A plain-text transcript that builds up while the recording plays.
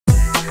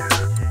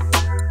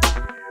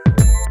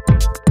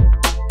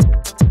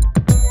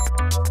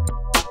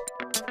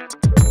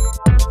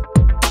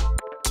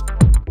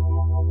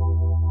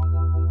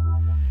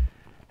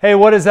Hey,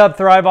 what is up,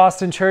 Thrive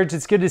Austin Church?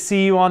 It's good to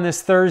see you on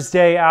this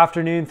Thursday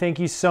afternoon. Thank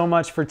you so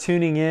much for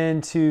tuning in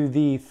to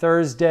the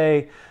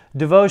Thursday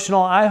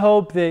devotional. I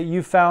hope that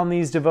you found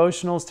these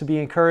devotionals to be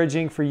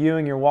encouraging for you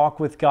in your walk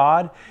with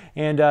God.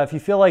 And if you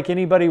feel like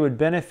anybody would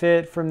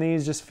benefit from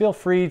these, just feel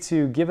free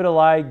to give it a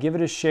like, give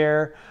it a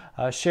share,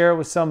 share it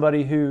with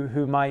somebody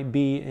who might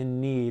be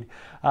in need.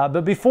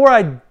 But before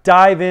I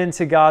dive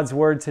into God's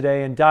Word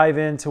today and dive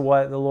into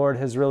what the Lord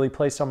has really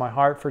placed on my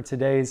heart for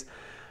today's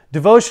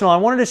devotional, I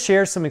wanted to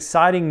share some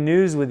exciting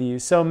news with you.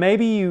 So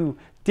maybe you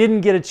didn't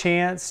get a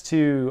chance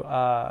to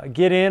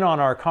get in on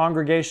our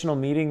congregational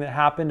meeting that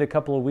happened a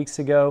couple of weeks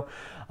ago.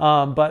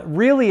 But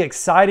really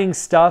exciting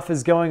stuff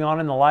is going on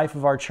in the life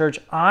of our church.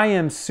 I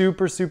am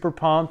super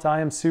pumped.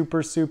 I am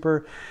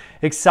super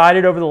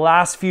excited. Over the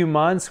last few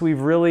months,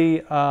 we've really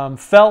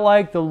felt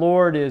like the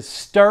Lord is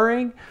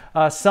stirring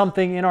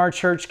something in our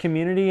church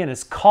community and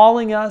is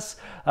calling us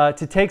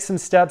to take some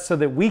steps so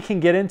that we can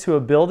get into a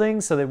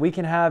building, so that we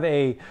can have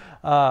a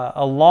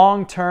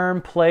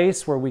long-term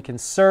place where we can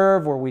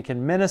serve, where we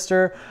can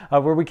minister,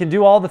 where we can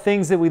do all the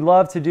things that we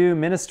love to do,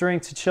 ministering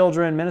to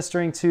children,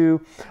 ministering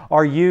to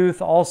our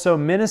youth, also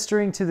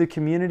ministering to the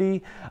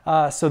community.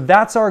 So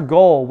that's our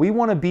goal. We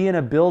want to be in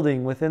a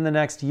building within the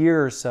next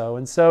year or so.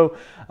 And so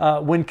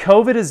when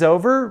COVID is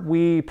over,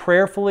 we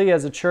prayerfully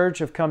as a church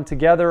have come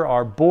together.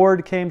 Our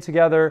board came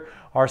together,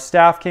 our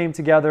staff came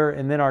together,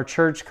 and then our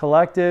church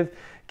collective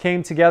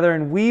came together,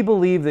 and we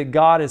believe that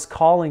God is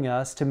calling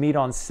us to meet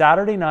on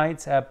Saturday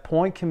nights at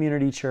Point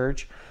Community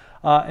Church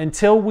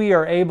until we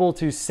are able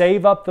to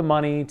save up the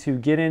money to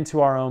get into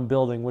our own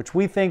building, which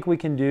we think we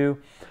can do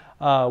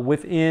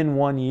within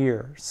 1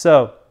 year.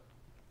 So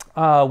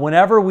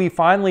whenever we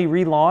finally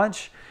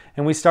relaunch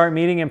and we start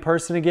meeting in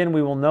person again,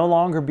 we will no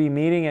longer be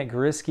meeting at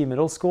Gariski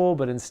Middle School,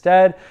 but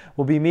instead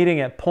we'll be meeting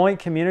at Point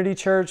Community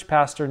Church.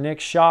 Pastor Nick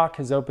Schock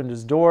has opened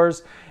his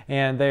doors,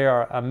 and they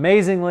are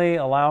amazingly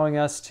allowing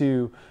us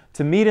to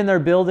meet in their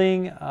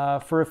building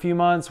for a few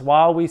months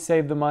while we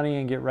save the money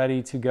and get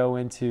ready to go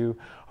into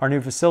our new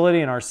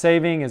facility. And our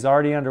saving is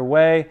already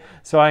underway.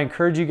 So I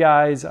encourage you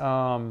guys,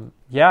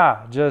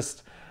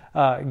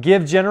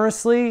 give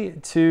generously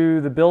to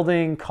the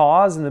building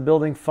cause and the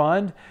building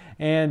fund.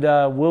 And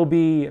we'll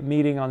be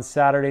meeting on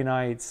Saturday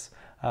nights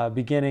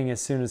beginning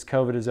as soon as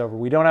COVID is over.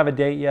 We don't have a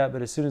date yet,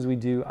 but as soon as we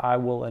do, I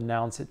will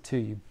announce it to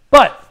you.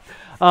 But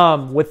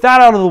with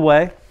that out of the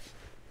way,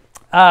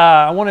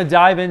 I want to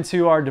dive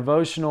into our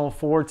devotional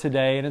for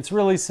today. And it's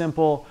really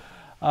simple.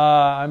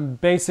 My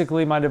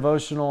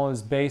devotional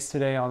is based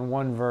today on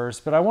one verse.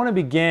 But I want to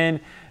begin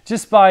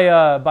just by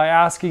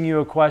asking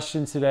you a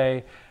question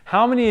today.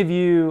 How many of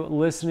you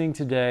listening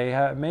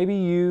today, maybe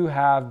you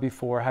have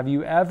before, have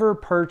you ever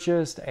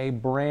purchased a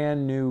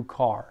brand new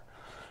car?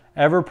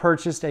 Ever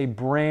purchased a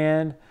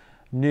brand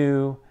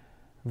new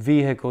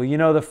vehicle? You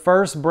know, the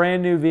first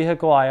brand new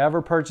vehicle I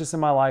ever purchased in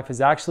my life is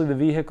actually the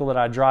vehicle that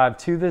I drive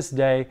to this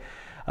day.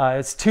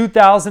 It's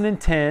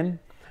 2010.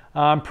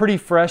 I'm pretty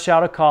fresh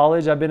out of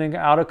college. I've been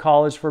out of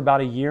college for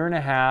about 1.5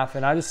 years,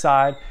 and I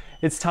decide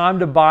it's time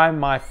to buy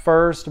my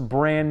first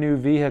brand new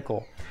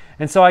vehicle.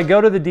 And so I go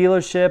to the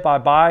dealership, I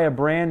buy a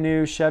brand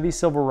new Chevy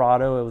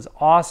Silverado. It was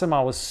awesome.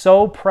 I was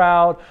so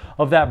proud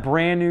of that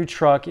brand new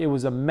truck. It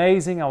was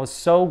amazing. I was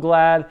so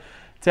glad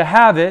to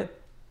have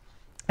it.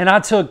 And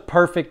I took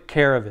perfect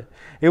care of it.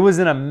 It was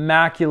in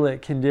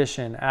immaculate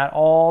condition at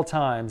all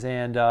times.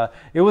 And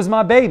it was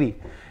my baby.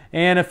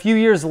 And a few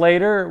years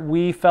later,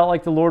 we felt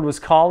like the Lord was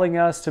calling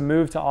us to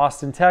move to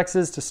Austin,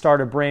 Texas to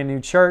start a brand new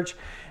church.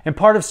 And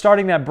part of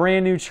starting that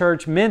brand new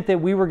church meant that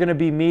we were going to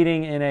be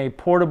meeting in a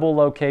portable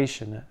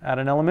location at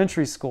an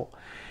elementary school.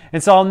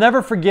 And so I'll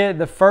never forget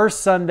the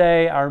first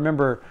Sunday. I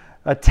remember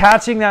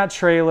attaching that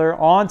trailer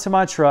onto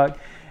my truck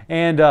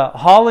and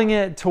hauling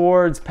it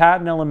towards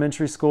Patton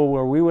Elementary School,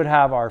 where we would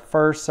have our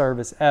first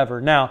service ever.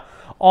 Now,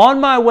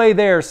 on my way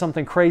there,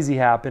 something crazy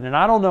happened, and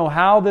I don't know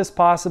how this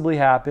possibly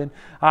happened.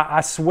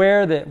 I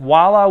swear that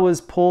while I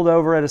was pulled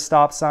over at a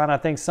stop sign, I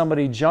think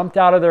somebody jumped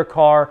out of their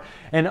car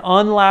and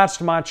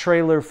unlatched my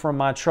trailer from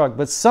my truck.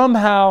 But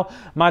somehow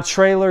my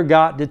trailer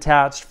got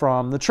detached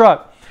from the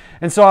truck.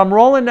 And so I'm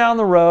rolling down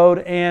the road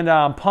and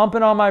I'm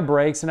pumping on my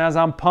brakes. And as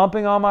I'm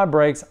pumping on my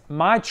brakes,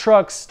 my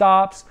truck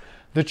stops.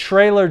 The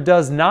trailer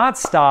does not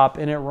stop,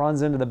 and it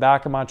runs into the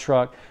back of my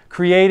truck,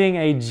 creating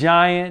a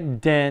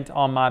giant dent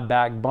on my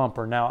back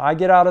bumper. Now, I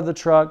get out of the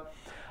truck,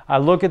 I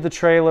look at the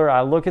trailer,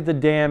 I look at the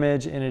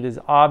damage, and it is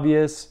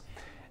obvious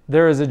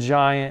there is a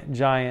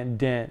giant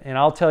dent. And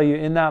I'll tell you,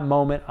 in that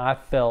moment, I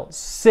felt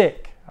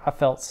sick.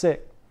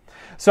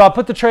 So I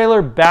put the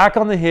trailer back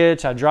on the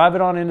hitch. I drive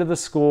it on into the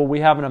school. We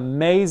have an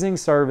amazing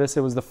service.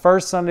 It was the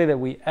first Sunday that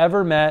we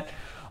ever met.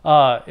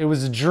 It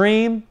was a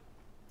dream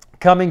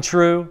coming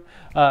true.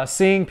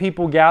 Seeing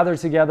people gather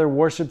together,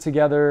 worship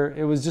together.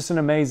 It was just an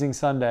amazing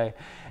Sunday.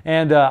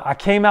 And I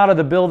came out of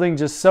the building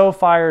just so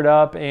fired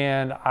up,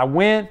 and I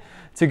went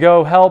to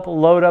go help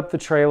load up the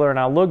trailer, and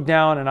I looked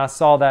down and I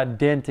saw that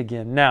dent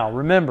again. Now,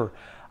 remember,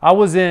 I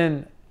was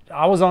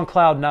on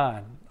cloud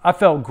 9. I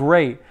felt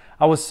great.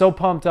 I was so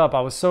pumped up.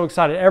 I was so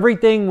excited.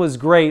 Everything was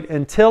great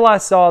until I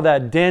saw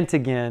that dent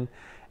again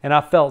and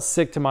I felt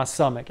sick to my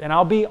stomach. And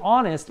I'll be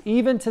honest,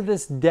 even to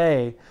this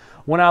day,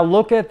 when I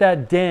look at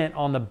that dent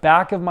on the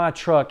back of my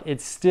truck, it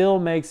still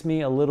makes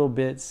me a little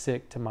bit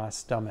sick to my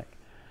stomach.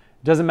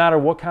 It doesn't matter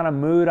what kind of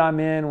mood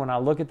I'm in. When I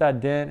look at that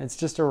dent, it's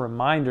just a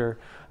reminder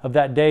of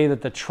that day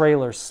that the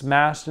trailer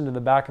smashed into the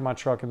back of my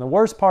truck. And the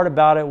worst part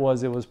about it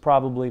was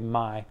probably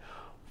my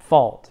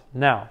fault.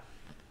 Now,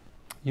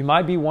 you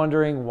might be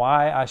wondering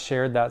why I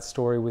shared that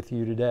story with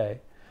you today.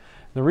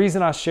 The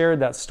reason I shared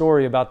that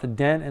story about the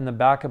dent in the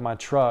back of my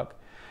truck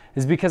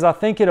is because I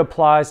think it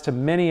applies to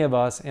many of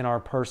us in our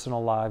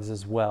personal lives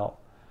as well.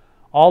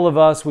 All of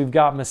us, we've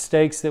got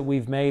mistakes that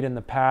we've made in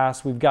the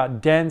past. We've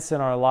got dents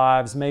in our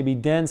lives, maybe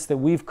dents that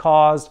we've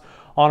caused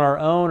on our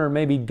own, or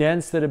maybe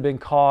dents that have been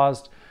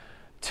caused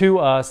to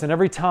us. And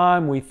every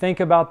time we think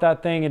about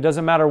that thing, it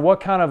doesn't matter what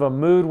kind of a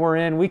mood we're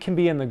in. We can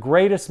be in the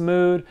greatest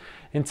mood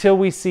until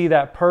we see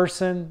that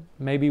person.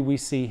 Maybe we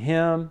see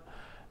him,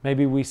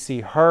 maybe we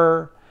see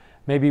her,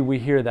 maybe we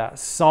hear that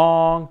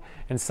song,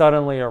 and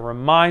suddenly it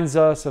reminds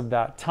us of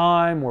that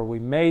time where we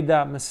made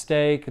that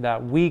mistake,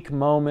 that weak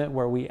moment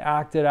where we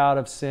acted out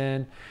of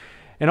sin.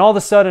 And all of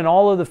a sudden,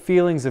 all of the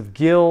feelings of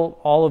guilt,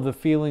 all of the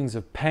feelings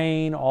of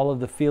pain, all of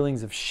the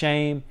feelings of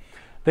shame,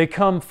 they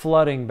come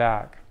flooding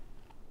back.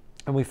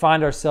 And we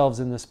find ourselves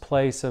in this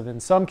place of, in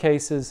some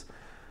cases,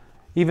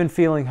 even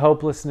feeling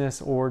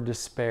hopelessness or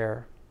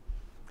despair.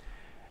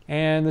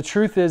 And the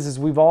truth is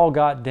we've all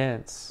got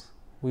dents.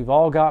 We've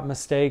all got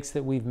mistakes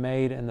that we've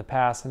made in the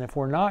past. And if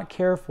we're not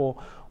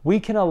careful, we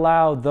can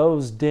allow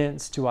those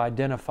dents to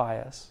identify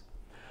us.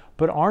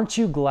 But aren't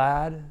you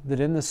glad that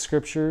in the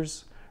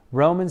scriptures,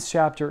 Romans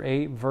chapter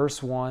 8,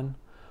 verse 1,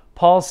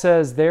 Paul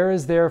says, "There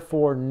is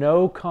therefore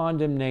no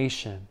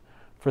condemnation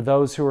for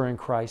those who are in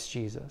Christ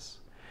Jesus."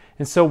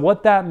 And so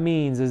what that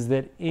means is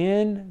that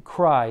in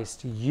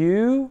Christ,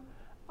 you,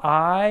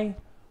 I,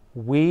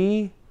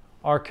 we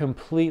are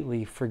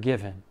completely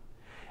forgiven.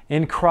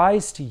 In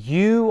Christ,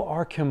 you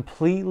are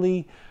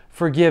completely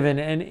forgiven.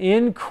 And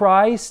in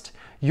Christ,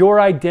 your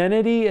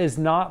identity is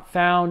not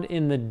found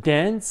in the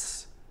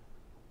dents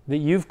that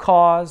you've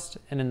caused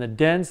and in the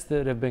dents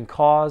that have been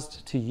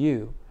caused to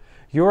you.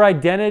 Your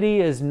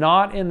identity is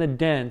not in the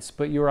dents,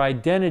 but your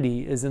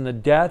identity is in the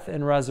death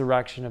and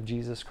resurrection of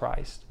Jesus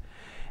Christ.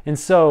 And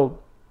so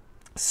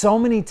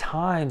many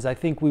times I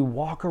think we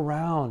walk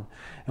around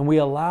and we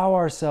allow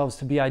ourselves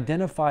to be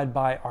identified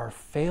by our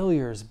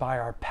failures, by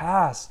our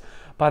past,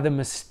 by the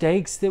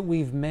mistakes that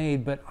we've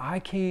made. But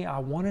I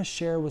want to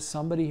share with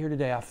somebody here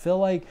today. I feel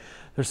like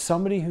there's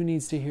somebody who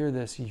needs to hear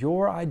this.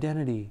 Your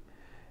identity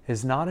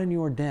is not in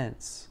your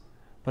dents,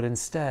 but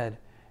instead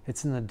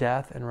it's in the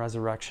death and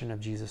resurrection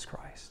of Jesus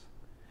Christ.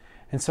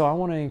 And so I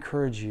want to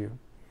encourage you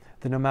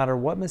that no matter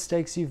what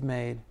mistakes you've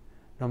made,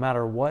 no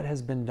matter what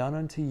has been done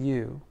unto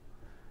you,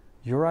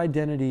 your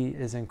identity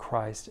is in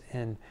Christ.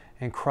 And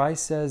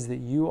Christ says that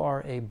you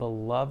are a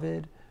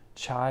beloved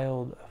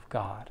child of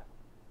God.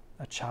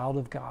 A child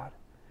of God.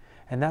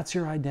 And that's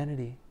your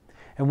identity.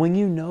 And when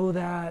you know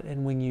that,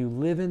 and when you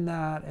live in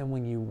that, and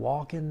when you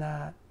walk in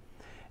that,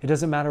 it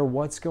doesn't matter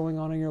what's going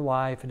on in your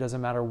life. It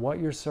doesn't matter what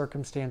your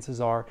circumstances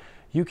are.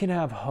 You can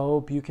have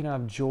hope. You can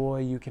have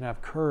joy. You can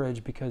have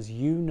courage because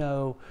you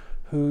know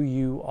who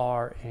you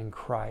are in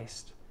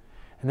Christ.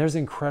 And there's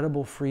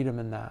incredible freedom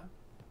in that.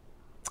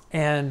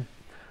 And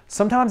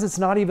sometimes it's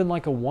not even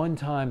like a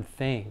one-time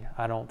thing,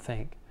 I don't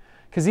think.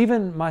 Because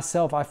even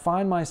myself, I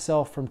find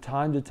myself from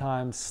time to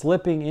time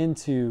slipping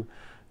into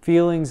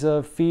feelings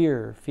of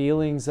fear,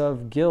 feelings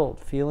of guilt,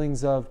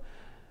 feelings of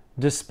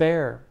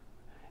despair.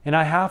 And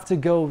I have to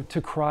go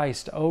to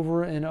Christ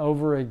over and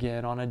over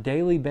again on a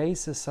daily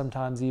basis,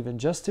 sometimes even,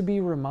 just to be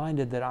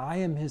reminded that I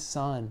am His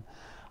son.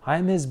 I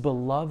am His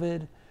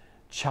beloved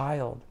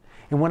child.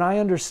 And when I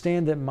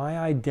understand that my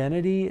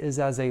identity is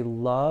as a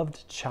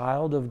loved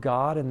child of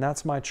God, and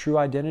that's my true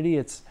identity,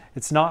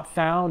 it's not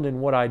found in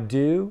what I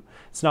do.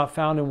 It's not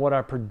found in what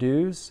I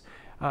produce.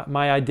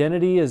 My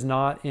identity is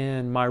not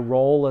in my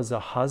role as a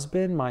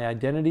husband. My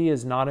identity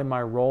is not in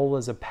my role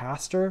as a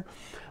pastor.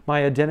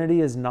 My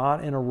identity is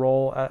not in a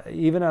role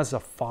even as a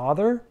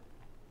father.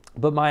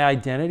 But my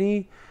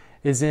identity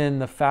is in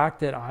the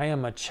fact that I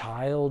am a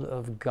child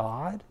of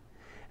God.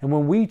 And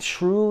when we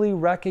truly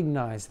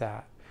recognize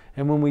that,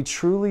 and when we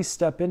truly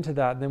step into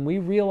that, then we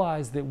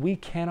realize that we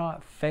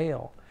cannot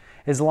fail.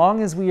 As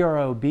long as we are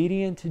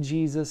obedient to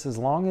Jesus, as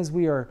long as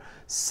we are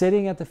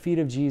sitting at the feet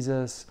of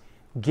Jesus,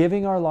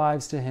 giving our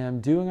lives to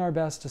Him, doing our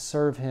best to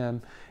serve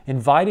Him,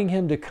 inviting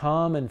Him to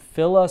come and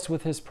fill us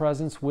with His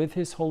presence, with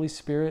His Holy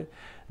Spirit,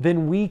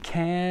 then we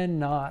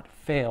cannot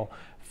fail.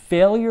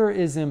 Failure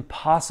is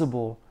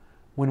impossible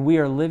when we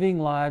are living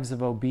lives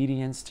of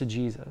obedience to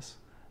Jesus.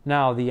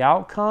 Now, the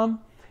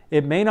outcome,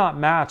 it may not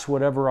match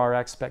whatever our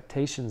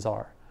expectations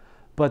are.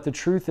 But the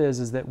truth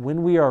is that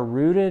when we are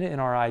rooted in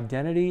our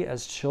identity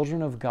as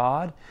children of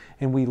God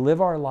and we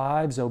live our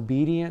lives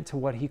obedient to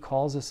what He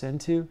calls us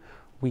into,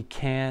 we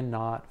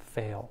cannot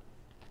fail.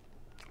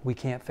 We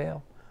can't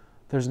fail.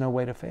 There's no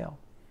way to fail.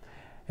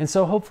 And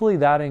so hopefully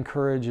that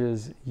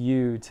encourages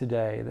you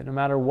today, that no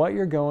matter what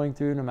you're going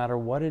through, no matter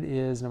what it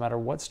is, no matter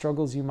what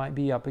struggles you might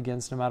be up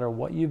against, no matter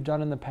what you've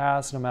done in the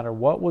past, no matter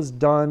what was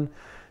done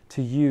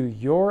to you,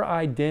 your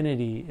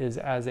identity is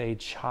as a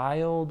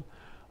child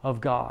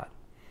of God.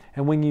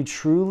 And when you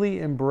truly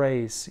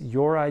embrace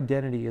your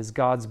identity as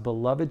God's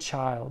beloved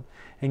child,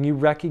 and you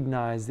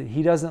recognize that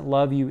He doesn't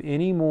love you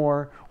any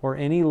more or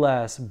any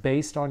less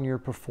based on your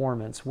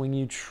performance, when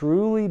you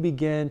truly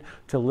begin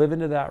to live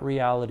into that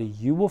reality,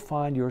 you will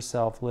find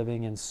yourself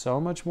living in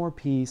so much more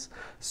peace,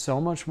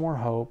 so much more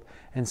hope,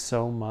 and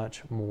so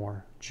much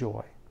more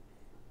joy.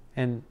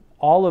 And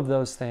all of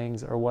those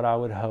things are what I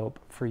would hope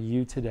for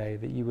you today,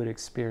 that you would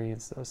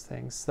experience those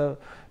things. So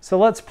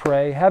let's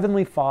pray.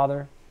 Heavenly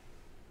Father,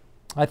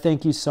 I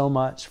thank you so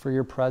much for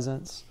your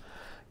presence.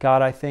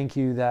 God, I thank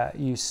you that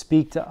you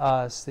speak to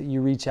us, that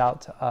you reach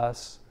out to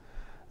us,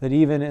 that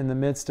even in the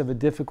midst of a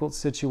difficult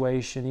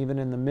situation, even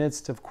in the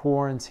midst of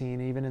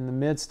quarantine, even in the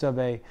midst of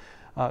a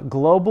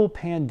global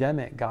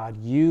pandemic, God,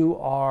 you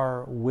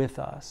are with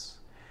us.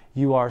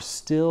 You are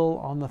still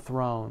on the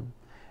throne.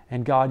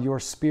 And God, your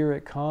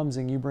Spirit comes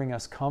and you bring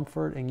us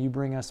comfort and you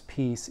bring us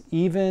peace,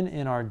 even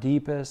in our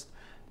deepest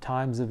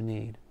times of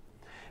need.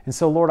 And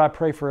so, Lord, I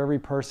pray for every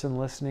person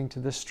listening to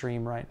this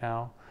stream right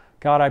now.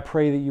 God, I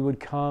pray that you would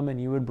come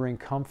and you would bring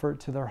comfort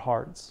to their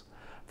hearts.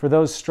 For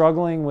those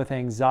struggling with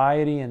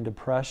anxiety and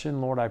depression,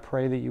 Lord, I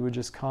pray that you would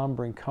just come,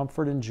 bring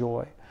comfort and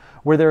joy.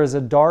 Where there is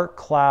a dark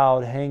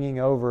cloud hanging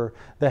over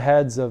the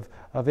heads of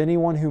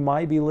anyone who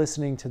might be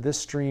listening to this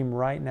stream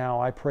right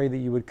now, I pray that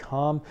you would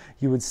come,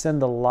 you would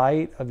send the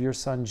light of your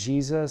Son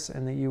Jesus,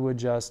 and that you would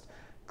just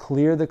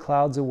clear the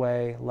clouds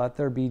away. Let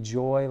there be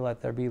joy,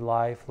 let there be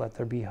life, let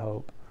there be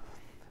hope.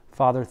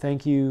 Father,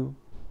 thank you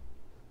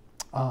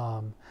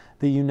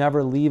that you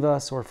never leave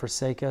us or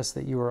forsake us,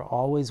 that you are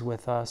always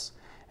with us.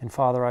 And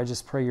Father, I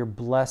just pray your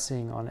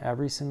blessing on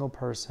every single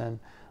person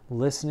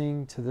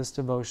listening to this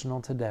devotional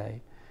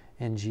today.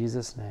 In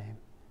Jesus' name,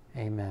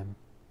 amen.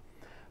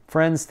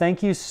 Friends,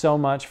 thank you so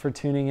much for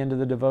tuning into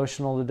the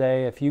devotional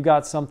today. If you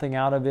got something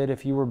out of it,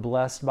 if you were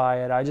blessed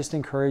by it, I just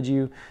encourage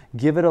you,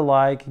 give it a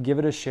like, give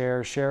it a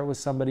share it with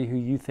somebody who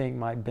you think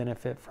might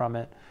benefit from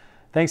it.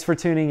 Thanks for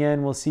tuning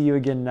in. We'll see you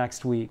again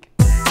next week.